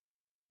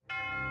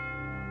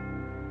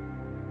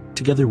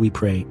Together we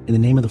pray, in the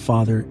name of the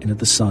Father, and of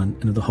the Son,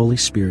 and of the Holy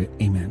Spirit.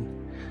 Amen.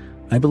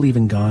 I believe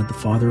in God, the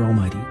Father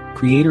Almighty,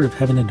 creator of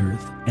heaven and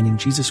earth, and in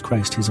Jesus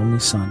Christ, his only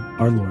Son,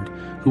 our Lord,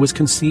 who was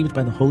conceived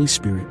by the Holy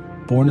Spirit,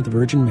 born of the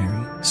Virgin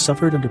Mary,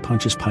 suffered under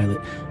Pontius Pilate,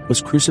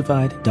 was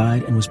crucified,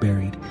 died, and was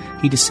buried.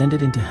 He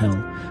descended into hell.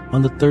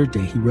 On the third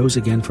day he rose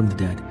again from the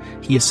dead.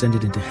 He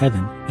ascended into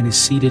heaven, and is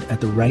seated at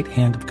the right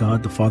hand of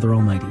God the Father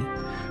Almighty.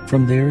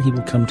 From there he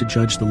will come to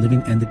judge the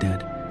living and the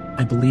dead.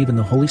 I believe in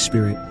the Holy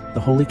Spirit, the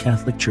Holy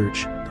Catholic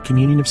Church, the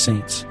communion of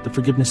saints, the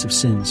forgiveness of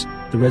sins,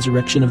 the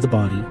resurrection of the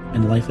body,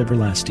 and life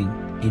everlasting.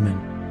 Amen.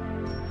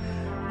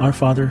 Our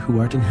Father, who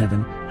art in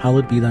heaven,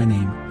 hallowed be thy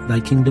name. Thy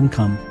kingdom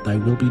come, thy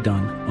will be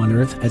done, on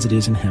earth as it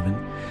is in heaven.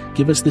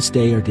 Give us this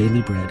day our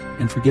daily bread,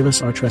 and forgive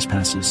us our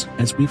trespasses,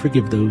 as we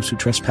forgive those who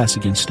trespass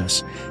against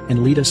us.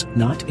 And lead us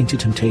not into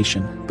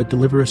temptation, but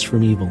deliver us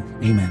from evil.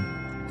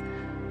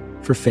 Amen.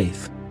 For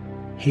faith.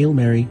 Hail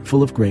Mary,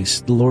 full of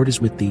grace, the Lord is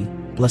with thee.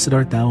 Blessed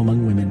art thou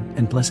among women,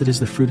 and blessed is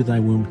the fruit of thy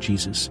womb,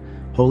 Jesus.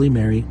 Holy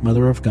Mary,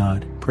 Mother of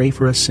God, pray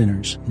for us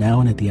sinners, now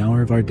and at the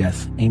hour of our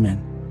death.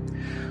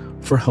 Amen.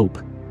 For hope.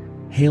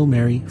 Hail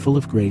Mary, full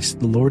of grace,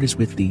 the Lord is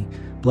with thee.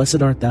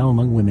 Blessed art thou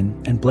among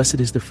women, and blessed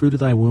is the fruit of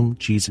thy womb,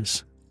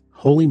 Jesus.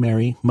 Holy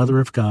Mary, Mother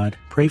of God,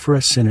 pray for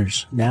us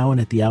sinners, now and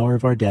at the hour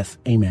of our death.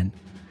 Amen.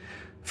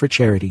 For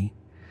charity.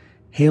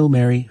 Hail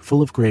Mary,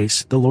 full of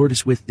grace, the Lord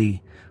is with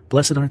thee.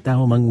 Blessed art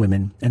thou among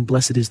women, and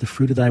blessed is the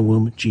fruit of thy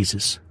womb,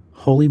 Jesus.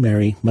 Holy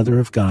Mary, Mother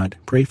of God,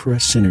 pray for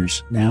us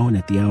sinners, now and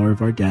at the hour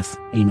of our death.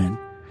 Amen.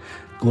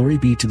 Glory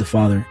be to the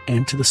Father,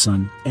 and to the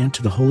Son, and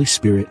to the Holy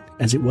Spirit,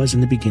 as it was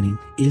in the beginning,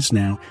 is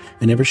now,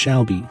 and ever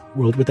shall be,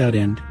 world without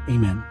end.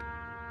 Amen.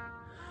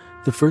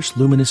 The first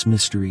luminous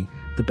mystery,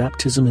 the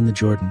baptism in the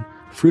Jordan.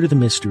 Fruit of the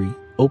mystery,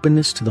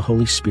 openness to the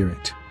Holy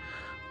Spirit.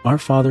 Our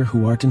Father,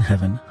 who art in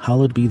heaven,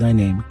 hallowed be thy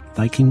name.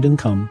 Thy kingdom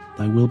come,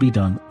 thy will be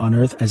done, on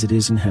earth as it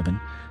is in heaven.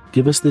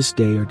 Give us this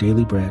day our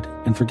daily bread,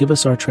 and forgive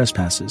us our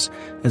trespasses,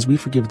 as we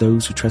forgive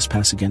those who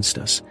trespass against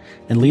us.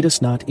 And lead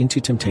us not into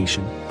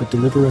temptation, but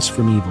deliver us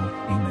from evil.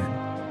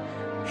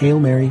 Amen. Hail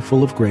Mary,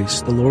 full of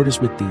grace, the Lord is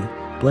with thee.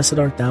 Blessed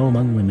art thou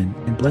among women,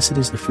 and blessed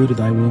is the fruit of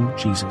thy womb,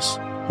 Jesus.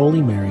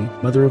 Holy Mary,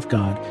 Mother of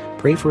God,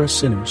 pray for us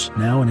sinners,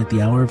 now and at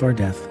the hour of our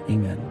death.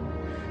 Amen.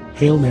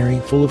 Hail Mary,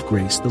 full of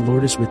grace, the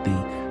Lord is with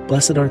thee.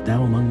 Blessed art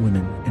thou among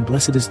women, and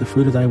blessed is the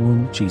fruit of thy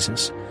womb,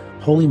 Jesus.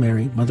 Holy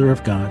Mary, Mother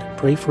of God,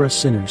 pray for us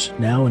sinners,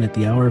 now and at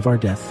the hour of our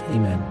death.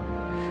 Amen.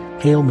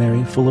 Hail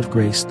Mary, full of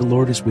grace, the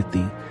Lord is with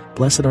thee.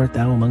 Blessed art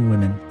thou among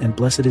women, and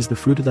blessed is the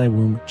fruit of thy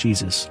womb,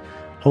 Jesus.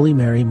 Holy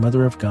Mary,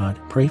 Mother of God,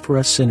 pray for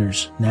us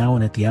sinners, now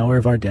and at the hour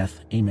of our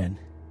death. Amen.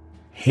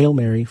 Hail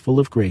Mary, full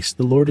of grace,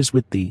 the Lord is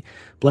with thee.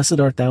 Blessed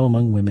art thou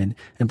among women,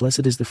 and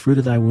blessed is the fruit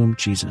of thy womb,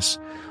 Jesus.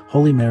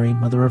 Holy Mary,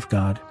 Mother of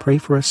God, pray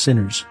for us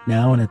sinners,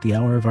 now and at the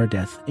hour of our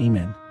death.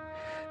 Amen.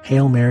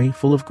 Hail Mary,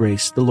 full of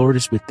grace, the Lord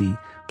is with thee.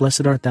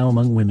 Blessed art thou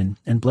among women,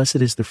 and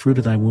blessed is the fruit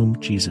of thy womb,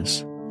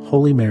 Jesus.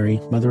 Holy Mary,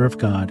 Mother of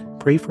God,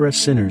 pray for us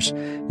sinners,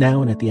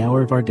 now and at the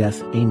hour of our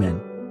death. Amen.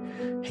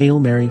 Hail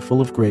Mary, full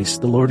of grace,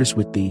 the Lord is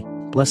with thee.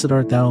 Blessed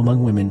art thou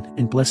among women,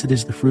 and blessed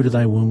is the fruit of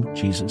thy womb,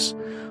 Jesus.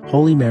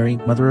 Holy Mary,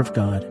 Mother of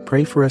God,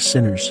 pray for us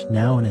sinners,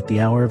 now and at the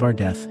hour of our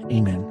death.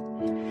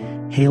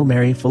 Amen. Hail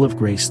Mary, full of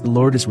grace, the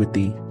Lord is with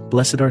thee.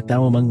 Blessed art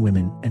thou among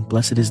women, and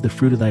blessed is the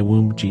fruit of thy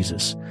womb,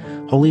 Jesus.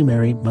 Holy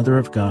Mary, Mother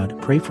of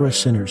God, pray for us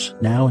sinners,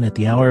 now and at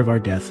the hour of our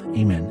death.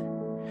 Amen.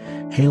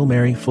 Hail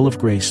Mary, full of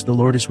grace, the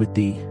Lord is with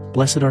thee.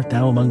 Blessed art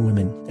thou among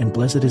women, and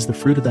blessed is the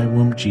fruit of thy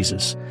womb,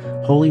 Jesus.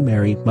 Holy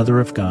Mary, Mother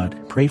of God,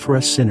 pray for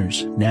us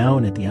sinners, now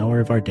and at the hour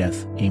of our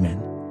death.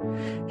 Amen.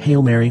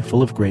 Hail Mary,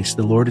 full of grace,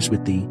 the Lord is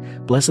with thee.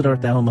 Blessed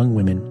art thou among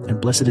women, and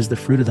blessed is the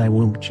fruit of thy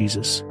womb,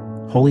 Jesus.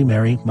 Holy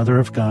Mary, Mother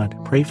of God,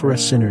 pray for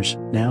us sinners,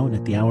 now and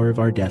at the hour of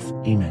our death.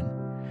 Amen.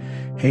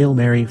 Hail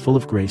Mary, full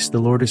of grace, the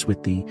Lord is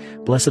with thee.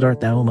 Blessed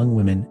art thou among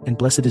women, and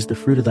blessed is the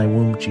fruit of thy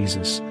womb,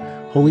 Jesus.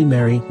 Holy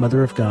Mary,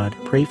 Mother of God,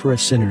 pray for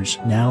us sinners,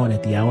 now and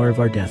at the hour of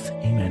our death.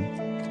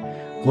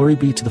 Amen. Glory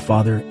be to the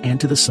Father, and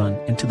to the Son,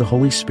 and to the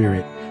Holy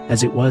Spirit,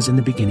 as it was in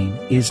the beginning,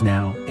 is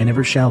now, and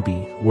ever shall be,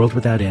 world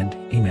without end.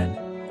 Amen.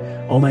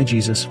 O my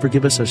Jesus,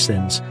 forgive us our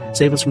sins,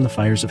 save us from the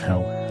fires of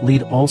hell,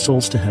 lead all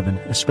souls to heaven,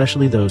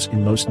 especially those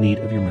in most need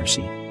of your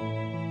mercy.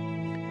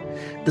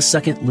 The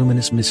second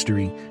luminous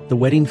mystery, the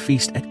wedding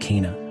feast at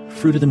Cana.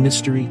 Fruit of the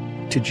mystery,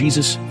 to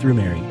Jesus through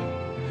Mary.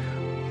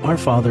 Our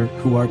Father,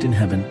 who art in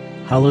heaven,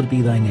 hallowed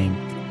be thy name.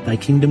 Thy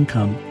kingdom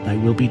come, thy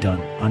will be done,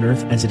 on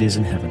earth as it is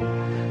in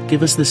heaven.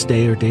 Give us this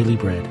day our daily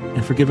bread,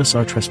 and forgive us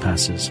our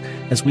trespasses,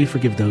 as we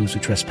forgive those who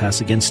trespass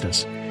against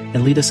us.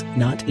 And lead us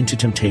not into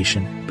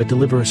temptation, but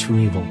deliver us from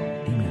evil.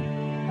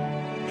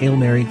 Amen. Hail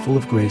Mary, full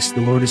of grace,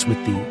 the Lord is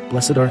with thee.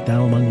 Blessed art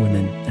thou among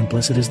women, and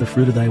blessed is the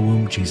fruit of thy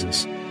womb,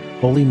 Jesus.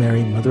 Holy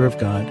Mary, Mother of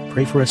God,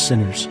 pray for us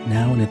sinners,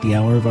 now and at the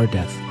hour of our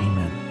death.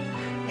 Amen.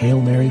 Hail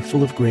Mary,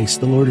 full of grace,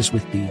 the Lord is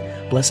with thee.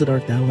 Blessed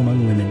art thou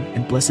among women,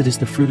 and blessed is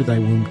the fruit of thy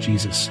womb,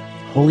 Jesus.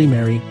 Holy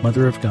Mary,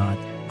 Mother of God,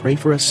 pray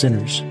for us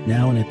sinners,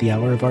 now and at the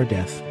hour of our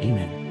death.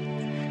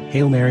 Amen.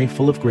 Hail Mary,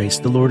 full of grace,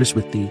 the Lord is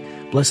with thee.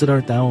 Blessed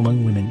art thou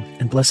among women,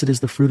 and blessed is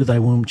the fruit of thy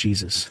womb,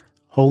 Jesus.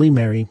 Holy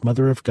Mary,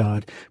 Mother of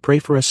God, pray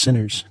for us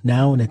sinners,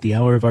 now and at the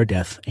hour of our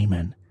death.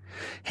 Amen.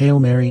 Hail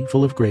Mary,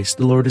 full of grace,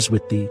 the Lord is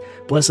with thee.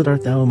 Blessed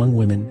art thou among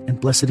women, and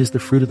blessed is the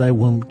fruit of thy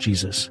womb,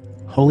 Jesus.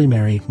 Holy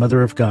Mary,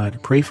 Mother of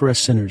God, pray for us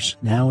sinners,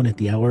 now and at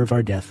the hour of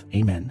our death.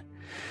 Amen.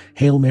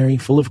 Hail Mary,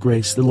 full of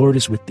grace, the Lord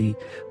is with thee.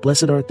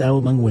 Blessed art thou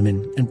among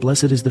women, and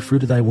blessed is the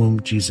fruit of thy womb,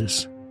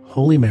 Jesus.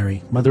 Holy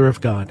Mary, Mother of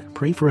God,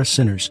 pray for us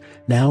sinners,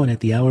 now and at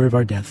the hour of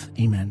our death.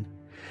 Amen.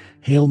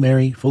 Hail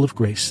Mary, full of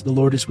grace, the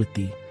Lord is with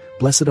thee.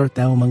 Blessed art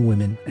thou among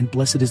women, and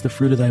blessed is the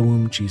fruit of thy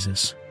womb,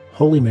 Jesus.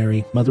 Holy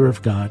Mary, Mother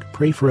of God,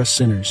 pray for us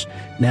sinners,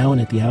 now and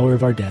at the hour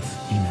of our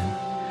death.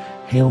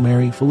 Amen. Hail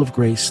Mary, full of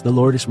grace, the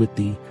Lord is with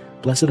thee.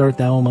 Blessed art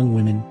thou among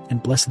women,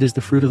 and blessed is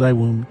the fruit of thy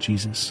womb,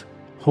 Jesus.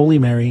 Holy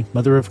Mary,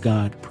 Mother of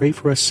God, pray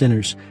for us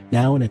sinners,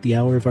 now and at the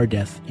hour of our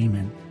death.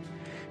 Amen.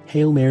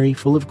 Hail Mary,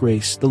 full of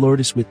grace, the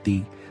Lord is with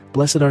thee.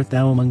 Blessed art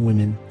thou among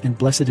women, and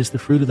blessed is the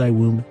fruit of thy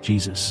womb,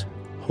 Jesus.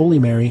 Holy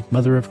Mary,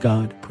 Mother of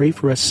God, pray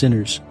for us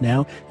sinners,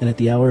 now and at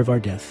the hour of our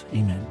death.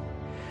 Amen.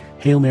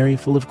 Hail Mary,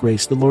 full of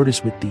grace, the Lord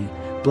is with thee.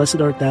 Blessed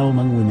art thou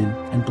among women,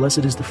 and blessed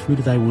is the fruit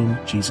of thy womb,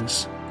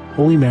 Jesus.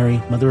 Holy Mary,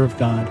 Mother of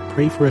God,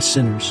 pray for us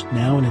sinners,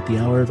 now and at the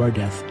hour of our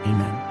death.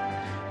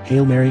 Amen.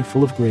 Hail Mary,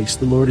 full of grace,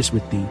 the Lord is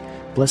with thee.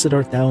 Blessed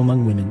art thou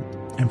among women,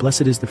 and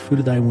blessed is the fruit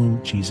of thy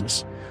womb,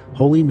 Jesus.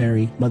 Holy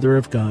Mary, Mother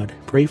of God,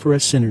 pray for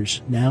us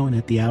sinners, now and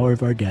at the hour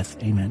of our death.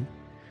 Amen.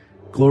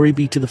 Glory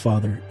be to the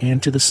Father,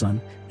 and to the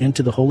Son, and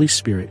to the Holy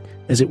Spirit,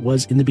 as it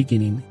was in the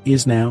beginning,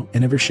 is now,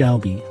 and ever shall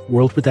be,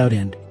 world without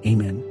end.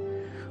 Amen.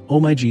 O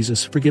my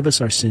Jesus, forgive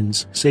us our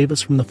sins, save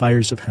us from the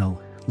fires of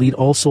hell, lead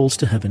all souls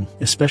to heaven,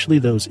 especially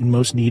those in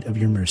most need of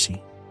your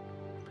mercy.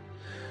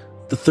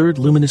 The third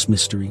luminous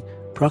mystery,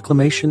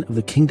 proclamation of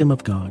the kingdom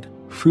of God.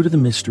 Fruit of the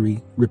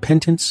mystery,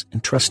 repentance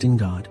and trust in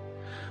God.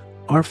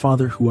 Our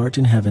Father, who art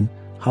in heaven,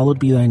 hallowed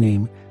be thy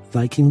name.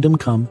 Thy kingdom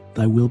come,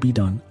 thy will be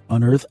done,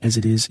 on earth as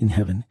it is in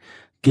heaven.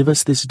 Give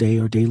us this day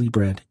our daily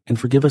bread, and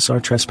forgive us our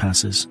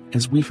trespasses,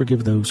 as we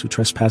forgive those who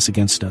trespass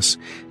against us.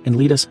 And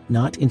lead us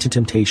not into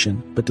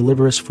temptation, but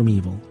deliver us from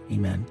evil.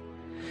 Amen.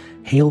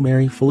 Hail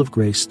Mary, full of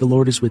grace, the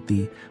Lord is with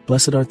thee.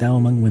 Blessed art thou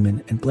among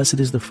women, and blessed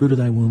is the fruit of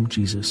thy womb,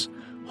 Jesus.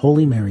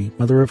 Holy Mary,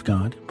 Mother of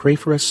God, pray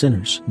for us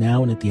sinners,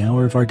 now and at the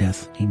hour of our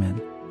death. Amen.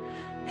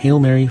 Hail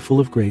Mary, full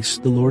of grace,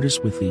 the Lord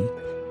is with thee.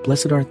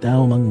 Blessed art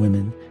thou among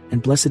women,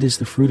 and blessed is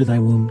the fruit of thy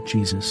womb,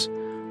 Jesus.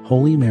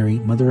 Holy Mary,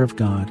 Mother of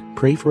God,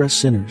 pray for us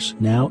sinners,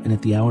 now and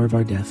at the hour of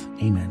our death.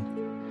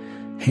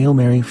 Amen. Hail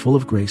Mary, full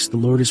of grace, the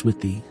Lord is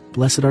with thee.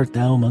 Blessed art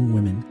thou among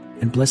women,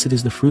 and blessed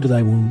is the fruit of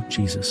thy womb,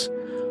 Jesus.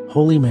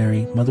 Holy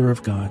Mary, Mother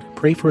of God,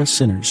 pray for us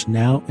sinners,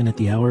 now and at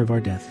the hour of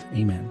our death.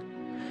 Amen.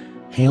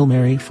 Hail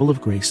Mary, full of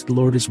grace, the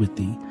Lord is with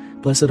thee.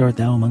 Blessed art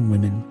thou among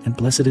women, and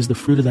blessed is the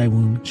fruit of thy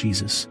womb,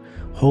 Jesus.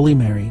 Holy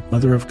Mary,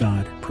 Mother of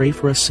God, pray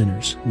for us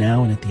sinners,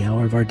 now and at the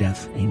hour of our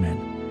death. Amen.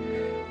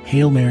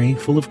 Hail Mary,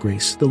 full of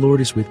grace, the Lord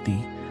is with thee.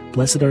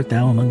 Blessed art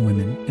thou among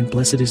women, and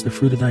blessed is the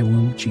fruit of thy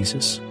womb,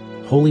 Jesus.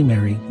 Holy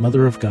Mary,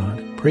 Mother of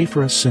God, pray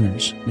for us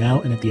sinners,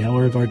 now and at the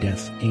hour of our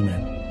death.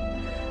 Amen.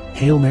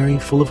 Hail Mary,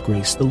 full of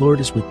grace, the Lord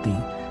is with thee.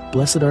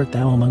 Blessed art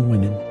thou among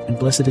women, and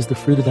blessed is the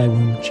fruit of thy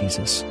womb,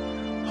 Jesus.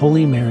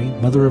 Holy Mary,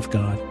 Mother of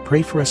God,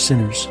 pray for us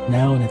sinners,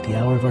 now and at the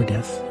hour of our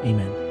death.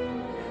 Amen.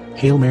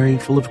 Hail Mary,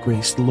 full of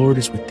grace, the Lord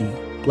is with thee.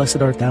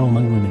 Blessed art thou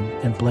among women,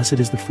 and blessed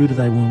is the fruit of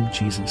thy womb,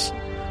 Jesus.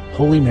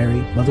 Holy Mary,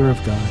 Mother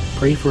of God,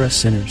 pray for us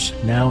sinners,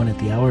 now and at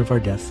the hour of our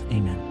death.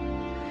 Amen.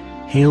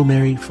 Hail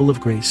Mary, full of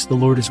grace, the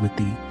Lord is with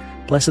thee.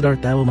 Blessed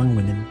art thou among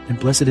women, and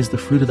blessed is the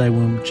fruit of thy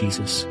womb,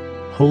 Jesus.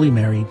 Holy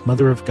Mary,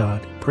 Mother of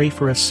God, pray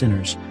for us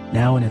sinners,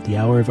 now and at the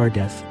hour of our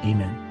death.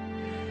 Amen.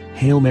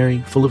 Hail Mary,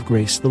 full of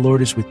grace, the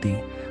Lord is with thee.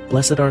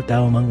 Blessed art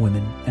thou among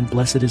women, and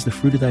blessed is the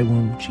fruit of thy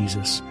womb,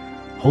 Jesus.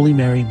 Holy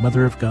Mary,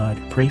 Mother of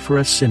God, pray for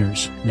us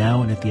sinners,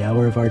 now and at the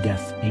hour of our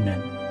death.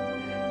 Amen.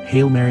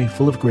 Hail Mary,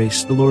 full of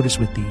grace, the Lord is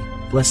with thee.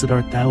 Blessed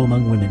art thou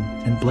among women,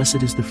 and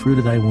blessed is the fruit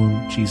of thy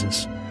womb,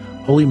 Jesus.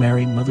 Holy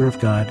Mary, Mother of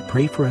God,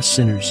 pray for us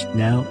sinners,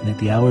 now and at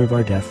the hour of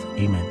our death.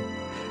 Amen.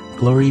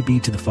 Glory be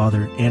to the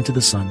Father, and to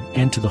the Son,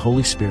 and to the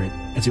Holy Spirit,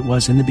 as it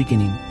was in the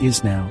beginning,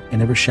 is now,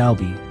 and ever shall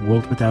be,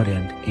 world without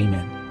end.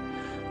 Amen.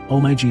 O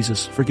my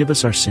Jesus, forgive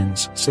us our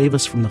sins, save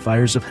us from the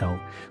fires of hell,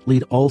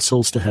 lead all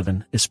souls to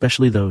heaven,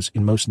 especially those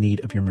in most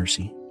need of your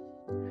mercy.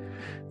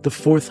 The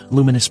fourth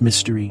luminous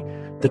mystery,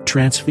 the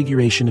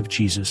transfiguration of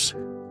Jesus.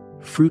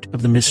 Fruit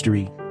of the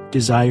mystery,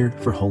 desire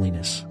for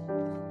holiness.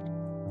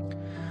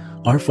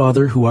 Our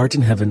Father, who art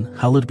in heaven,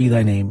 hallowed be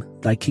thy name.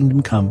 Thy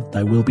kingdom come,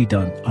 thy will be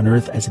done, on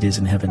earth as it is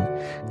in heaven.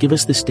 Give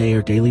us this day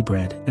our daily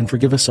bread, and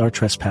forgive us our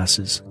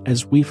trespasses,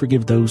 as we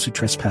forgive those who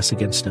trespass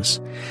against us.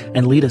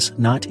 And lead us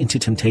not into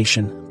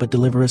temptation, but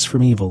deliver us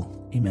from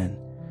evil. Amen.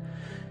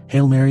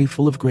 Hail Mary,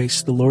 full of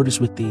grace, the Lord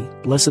is with thee.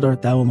 Blessed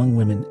art thou among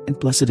women, and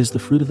blessed is the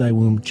fruit of thy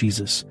womb,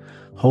 Jesus.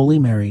 Holy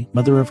Mary,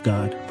 Mother of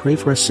God, pray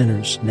for us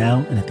sinners, now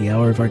and at the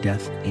hour of our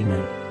death.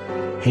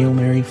 Amen. Hail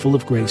Mary, full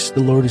of grace,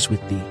 the Lord is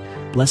with thee.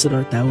 Blessed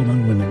art thou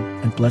among women,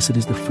 and blessed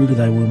is the fruit of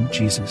thy womb,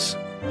 Jesus.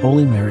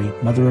 Holy Mary,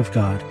 Mother of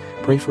God,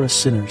 pray for us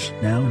sinners,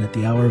 now and at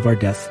the hour of our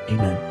death.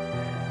 Amen.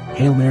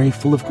 Hail Mary,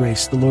 full of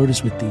grace, the Lord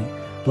is with thee.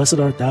 Blessed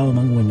art thou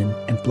among women,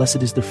 and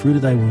blessed is the fruit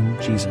of thy womb,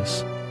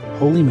 Jesus.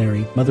 Holy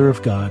Mary, Mother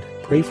of God,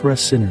 pray for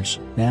us sinners,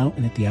 now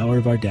and at the hour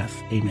of our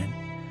death. Amen.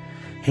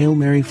 Hail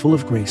Mary, full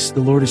of grace, the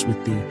Lord is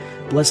with thee.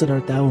 Blessed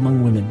art thou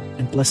among women,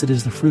 and blessed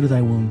is the fruit of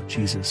thy womb,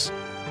 Jesus.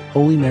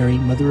 Holy Mary,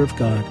 Mother of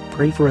God,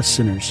 pray for us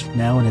sinners,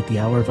 now and at the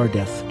hour of our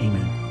death.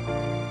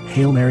 Amen.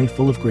 Hail Mary,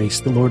 full of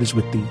grace, the Lord is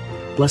with thee.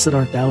 Blessed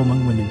art thou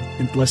among women,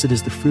 and blessed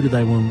is the fruit of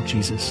thy womb,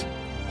 Jesus.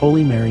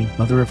 Holy Mary,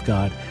 Mother of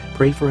God,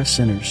 pray for us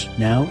sinners,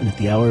 now and at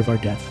the hour of our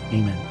death.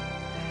 Amen.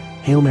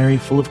 Hail Mary,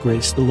 full of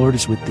grace, the Lord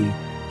is with thee.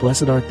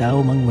 Blessed art thou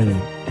among women,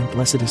 and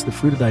blessed is the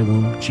fruit of thy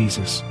womb,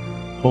 Jesus.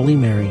 Holy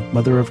Mary,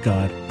 Mother of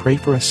God, pray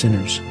for us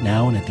sinners,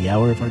 now and at the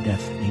hour of our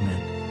death.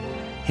 Amen.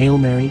 Hail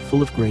Mary,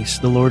 full of grace,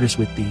 the Lord is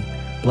with thee.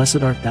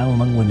 Blessed art thou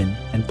among women,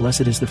 and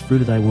blessed is the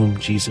fruit of thy womb,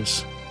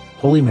 Jesus.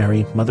 Holy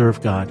Mary, Mother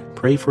of God,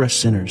 pray for us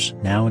sinners,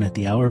 now and at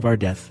the hour of our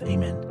death.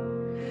 Amen.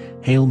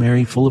 Hail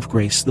Mary, full of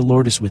grace, the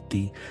Lord is with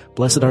thee.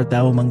 Blessed art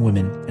thou among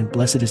women, and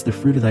blessed is the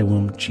fruit of thy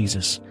womb,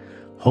 Jesus.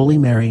 Holy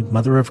Mary,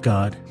 Mother of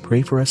God,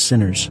 pray for us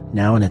sinners,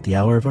 now and at the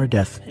hour of our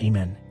death.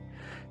 Amen.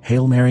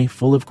 Hail Mary,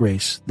 full of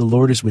grace, the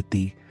Lord is with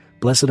thee.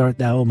 Blessed art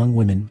thou among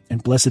women,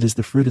 and blessed is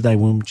the fruit of thy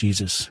womb,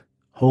 Jesus.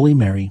 Holy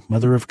Mary,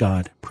 Mother of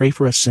God, pray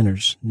for us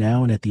sinners,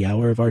 now and at the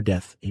hour of our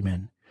death.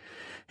 Amen.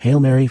 Hail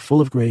Mary,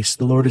 full of grace,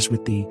 the Lord is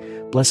with thee.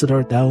 Blessed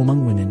art thou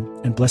among women,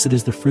 and blessed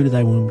is the fruit of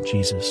thy womb,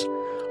 Jesus.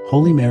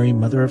 Holy Mary,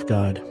 Mother of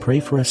God, pray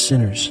for us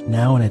sinners,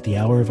 now and at the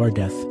hour of our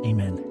death.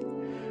 Amen.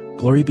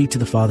 Glory be to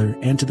the Father,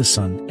 and to the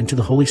Son, and to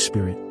the Holy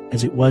Spirit,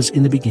 as it was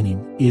in the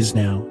beginning, is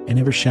now, and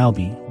ever shall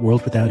be,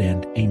 world without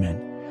end.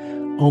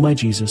 Amen. O my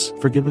Jesus,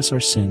 forgive us our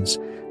sins,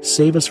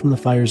 save us from the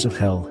fires of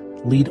hell,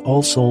 lead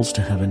all souls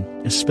to heaven,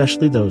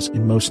 especially those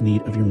in most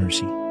need of your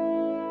mercy.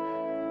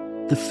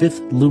 The fifth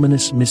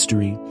luminous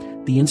mystery,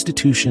 the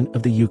institution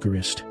of the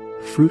Eucharist,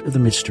 fruit of the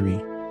mystery,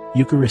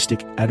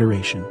 Eucharistic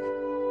adoration.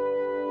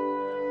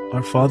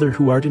 Our Father,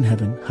 who art in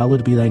heaven,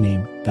 hallowed be thy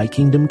name. Thy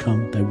kingdom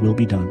come, thy will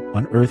be done,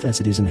 on earth as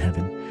it is in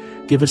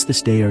heaven. Give us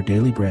this day our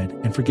daily bread,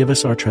 and forgive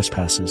us our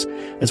trespasses,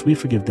 as we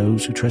forgive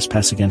those who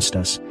trespass against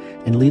us.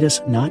 And lead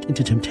us not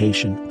into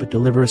temptation, but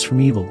deliver us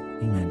from evil.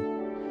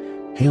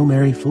 Amen. Hail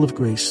Mary, full of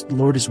grace, the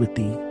Lord is with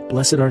thee.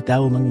 Blessed art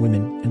thou among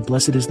women, and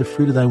blessed is the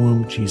fruit of thy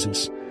womb,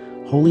 Jesus.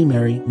 Holy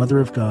Mary, Mother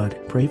of God,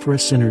 pray for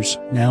us sinners,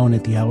 now and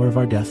at the hour of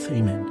our death.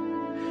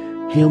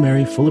 Amen. Hail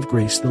Mary, full of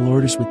grace, the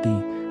Lord is with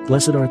thee.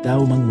 Blessed art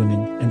thou among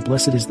women, and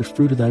blessed is the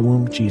fruit of thy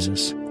womb,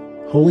 Jesus.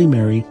 Holy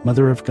Mary,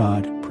 Mother of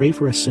God, pray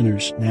for us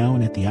sinners, now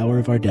and at the hour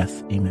of our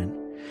death. Amen.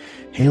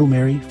 Hail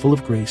Mary, full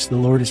of grace, the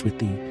Lord is with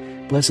thee.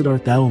 Blessed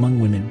art thou among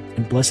women,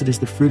 and blessed is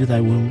the fruit of thy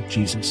womb,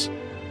 Jesus.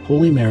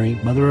 Holy Mary,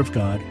 Mother of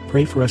God,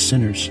 pray for us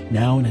sinners,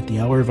 now and at the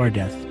hour of our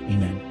death.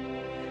 Amen.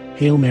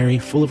 Hail Mary,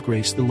 full of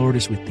grace, the Lord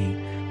is with thee.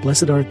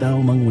 Blessed art thou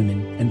among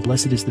women, and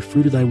blessed is the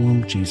fruit of thy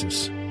womb,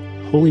 Jesus.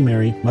 Holy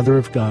Mary, Mother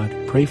of God,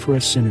 pray for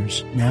us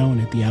sinners, now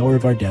and at the hour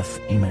of our death.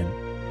 Amen.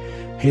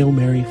 Hail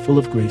Mary, full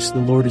of grace, the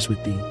Lord is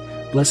with thee.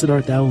 Blessed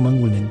art thou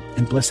among women,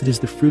 and blessed is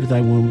the fruit of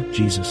thy womb,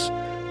 Jesus.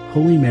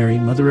 Holy Mary,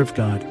 Mother of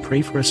God,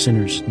 pray for us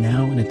sinners,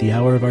 now and at the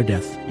hour of our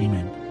death.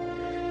 Amen.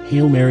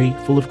 Hail Mary,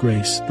 full of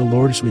grace, the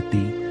Lord is with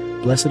thee.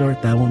 Blessed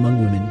art thou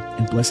among women,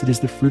 and blessed is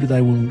the fruit of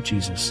thy womb,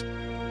 Jesus.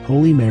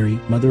 Holy Mary,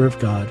 Mother of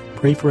God,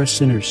 pray for us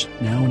sinners,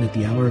 now and at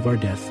the hour of our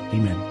death.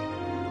 Amen.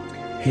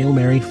 Hail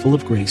Mary, full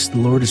of grace, the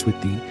Lord is with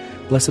thee.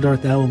 Blessed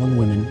art thou among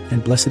women,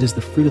 and blessed is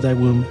the fruit of thy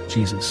womb,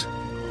 Jesus.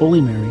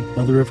 Holy Mary,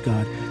 Mother of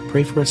God,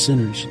 pray for us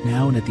sinners,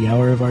 now and at the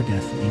hour of our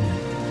death.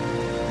 Amen.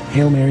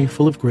 Hail Mary,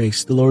 full of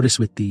grace, the Lord is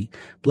with thee.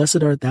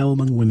 Blessed art thou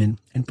among women,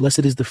 and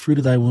blessed is the fruit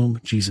of thy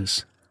womb,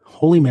 Jesus.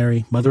 Holy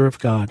Mary, Mother of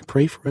God,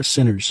 pray for us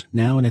sinners,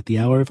 now and at the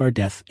hour of our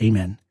death.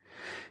 Amen.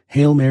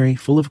 Hail Mary,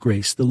 full of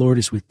grace, the Lord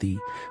is with thee.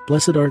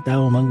 Blessed art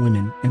thou among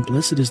women, and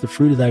blessed is the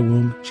fruit of thy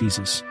womb,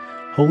 Jesus.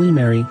 Holy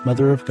Mary,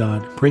 Mother of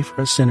God, pray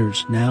for us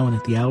sinners, now and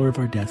at the hour of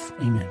our death.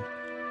 Amen.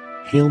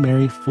 Hail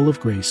Mary, full of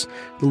grace,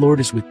 the Lord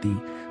is with thee.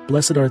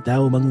 Blessed art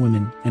thou among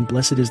women, and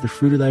blessed is the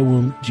fruit of thy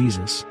womb,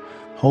 Jesus.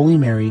 Holy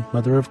Mary,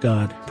 Mother of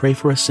God, pray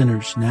for us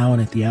sinners, now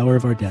and at the hour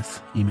of our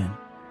death. Amen.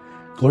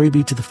 Glory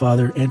be to the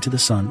Father, and to the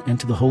Son, and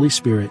to the Holy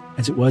Spirit,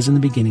 as it was in the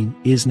beginning,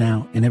 is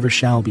now, and ever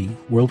shall be,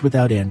 world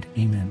without end.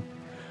 Amen.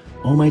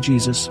 O my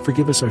Jesus,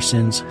 forgive us our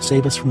sins,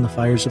 save us from the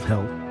fires of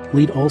hell.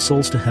 Lead all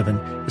souls to heaven,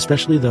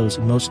 especially those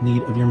in most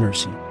need of your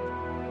mercy.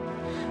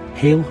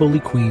 Hail, Holy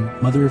Queen,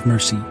 Mother of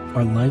Mercy,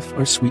 our life,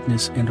 our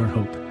sweetness, and our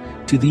hope.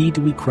 To thee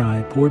do we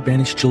cry, poor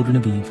banished children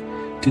of Eve.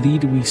 To thee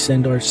do we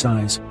send our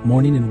sighs,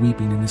 mourning and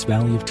weeping in this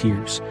valley of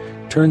tears.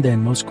 Turn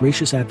then, most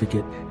gracious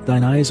Advocate,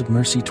 thine eyes of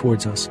mercy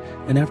towards us,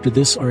 and after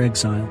this our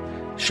exile,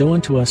 show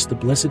unto us the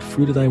blessed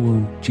fruit of thy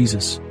womb,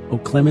 Jesus. O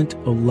clement,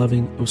 O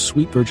loving, O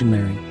sweet Virgin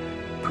Mary,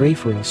 pray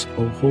for us,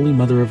 O Holy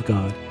Mother of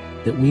God,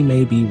 that we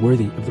may be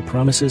worthy of the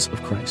promises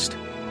of Christ.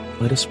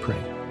 Let us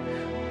pray.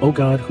 O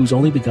God, whose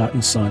only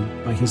begotten Son,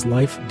 by his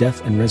life,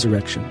 death, and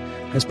resurrection,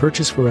 has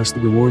purchased for us the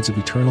rewards of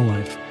eternal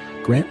life,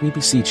 grant, we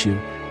beseech you,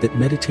 that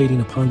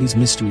meditating upon these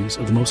mysteries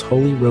of the most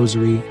holy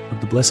Rosary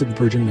of the Blessed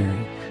Virgin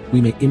Mary,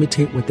 we may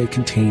imitate what they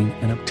contain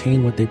and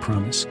obtain what they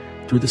promise.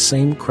 Through the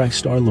same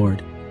Christ our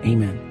Lord.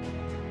 Amen.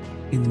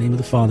 In the name of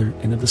the Father,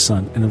 and of the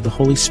Son, and of the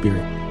Holy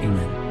Spirit.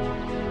 Amen.